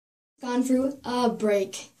gone through a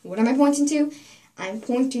break. What am I pointing to? I'm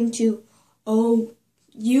pointing to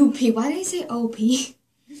O-U-P. Why did I say O-P?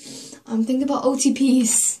 I'm thinking about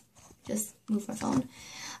OTPs. Just move my phone.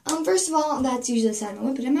 First of all, that's usually a sad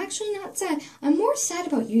moment, but I'm actually not sad. I'm more sad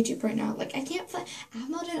about YouTube right now. Like, I can't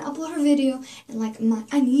upload a video, and like,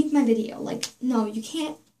 I need my video. Like, no, you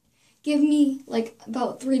can't give me like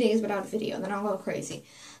about 3 days without a video, then I'll go crazy.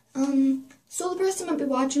 So the person might be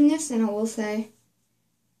watching this, and I will say,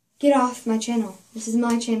 get off my channel. This is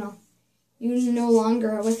my channel. You no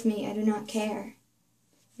longer are with me. I do not care.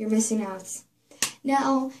 You're missing out.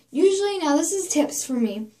 Now, this is tips for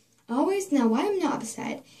me. Why I'm not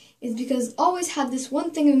upset is because always have this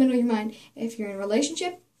one thing in the middle of your mind. If you're in a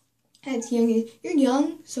relationship, you're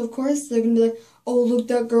young, so of course they're going to be like, oh, look,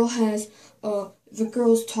 that girl has, the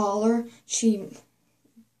girl's taller, she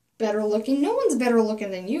better looking. No one's better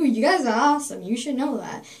looking than you. You guys are awesome. You should know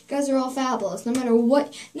that. You guys are all fabulous. No matter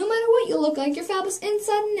what you look like, you're fabulous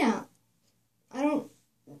inside and out. I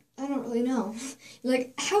don't really know.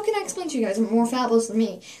 Like, how can I explain to you guys are more fabulous than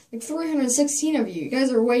me? Like, 316 of you. You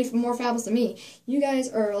guys are way more fabulous than me. You guys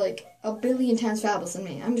are, like, a billion times fabulous than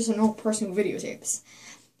me. I'm just an old person who videotapes.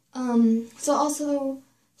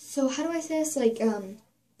 So how do I say this? Like, how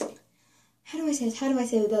do I say this? Blah,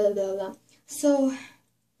 blah, blah, blah. So, how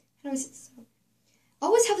do I say this?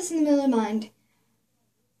 Always have this in the middle of your mind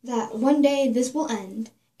that one day this will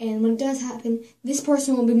end. And when it does happen, this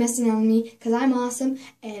person will be missing out on me because I'm awesome.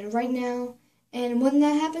 And right now, and when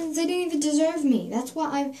that happens, they didn't even deserve me. That's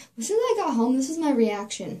why as soon as I got home, this was my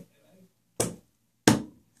reaction.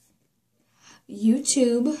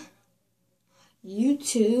 YouTube.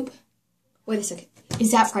 Wait a second. Is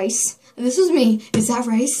that rice? This was me. Is that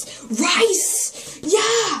rice? Rice!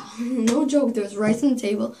 Yeah! No joke. There was rice on the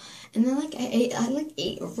table. And then I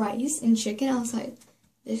ate rice and chicken. I was like,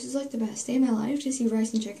 this is like the best day of my life to see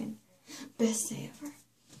rice and chicken. Best day ever.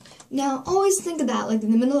 Now, always think of that, like,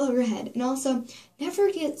 in the middle of your head. And also,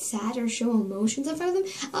 never get sad or show emotions in front of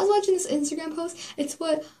them. I was watching this Instagram post. It's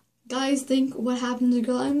what guys think what happened to a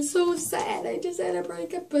girl. I'm so sad. I just had a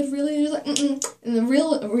breakup. But really, they're like, And the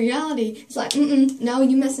reality is like, no,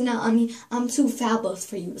 you're missing out on me. I'm too fabulous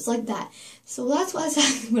for you. It's like that. So that's what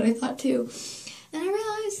I thought, too. And I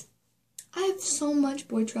realized I have so much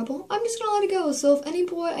boy trouble. I'm just gonna let it go. So if any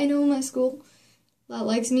boy I know in my school that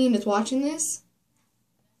likes me and is watching this,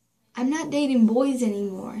 I'm not dating boys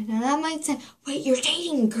anymore. Now that might say, wait, you're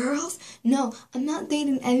dating girls? No, I'm not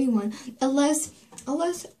dating anyone unless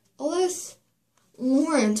Lawrence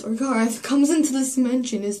or Garth comes into this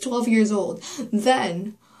dimension, is 12 years old.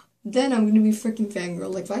 Then I'm gonna be freaking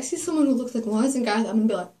fangirl. Like, if I see someone who looks like Lawrence and Garth, I'm gonna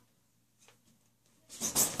be like,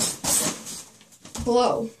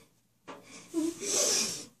 hello.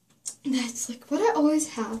 That's like what I always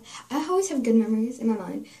have. I always have good memories in my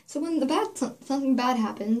mind. So when something bad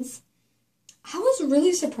happens, I was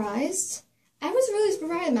really surprised. My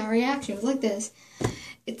reaction was like this.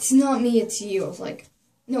 It's not me, it's you. I was like,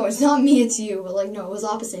 no, it's not me, it's you. But like, no, it was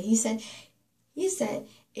opposite. He said,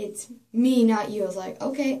 it's me, not you. I was like,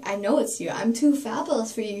 okay, I know it's you. I'm too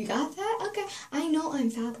fabulous for you. You got that? Okay, I know I'm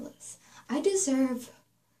fabulous. I deserve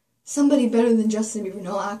somebody better than Justin Bieber.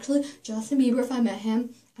 No, actually, Justin Bieber, if I met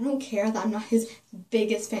him, I don't care that I'm not his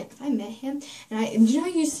biggest fan. If I met him, and you know how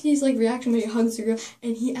you see his like reaction when he hugs a girl,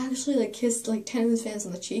 and he actually like kissed like 10 of his fans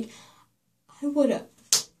on the cheek, I would've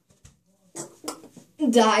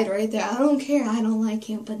died right there. I don't care. I don't like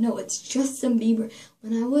him, but no, it's Justin Bieber.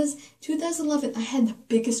 When I was 2011, I had the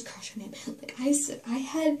biggest crush on him. Like I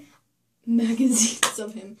had magazines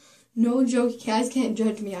of him. No joke, you guys can't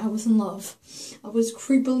judge me. I was in love. I was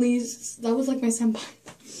creepily, that was like my senpai.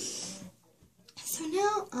 So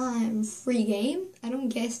now I'm free game. I don't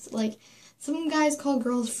guess, like, some guys call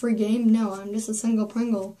girls free game. No, I'm just a single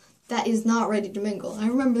pringle that is not ready to mingle. I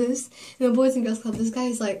remember this in the Boys and Girls Club. This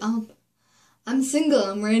guy's like, I'm single,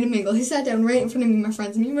 I'm ready to mingle. He sat down right in front of me and my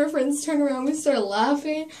friends. Me and my friends turned around, we started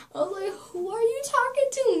laughing. I was like, who are you talking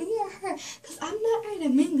to, me or her? Because I'm not ready to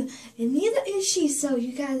mingle, and neither is she, so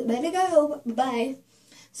you guys better go. Bye.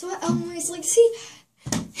 So I always, like, see,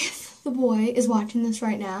 if the boy is watching this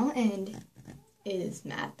right now and is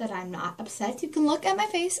mad that I'm not upset, you can look at my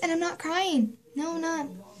face and I'm not crying. No, I'm not.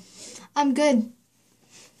 I'm good.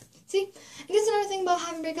 See, I guess another thing about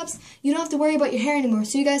having breakups, you don't have to worry about your hair anymore,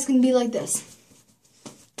 so you guys can be like this.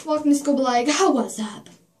 Walking to school, be like, how was up?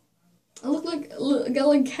 I got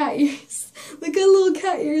like cat ears. Like, got little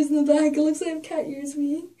cat ears in the back. It looks like I have cat ears,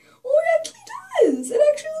 me. Oh, it actually does. It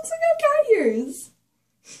actually looks like I have cat ears.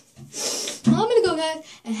 Well, I'm gonna go, guys,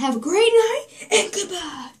 and have a great night, and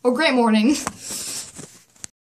goodbye. Or great morning.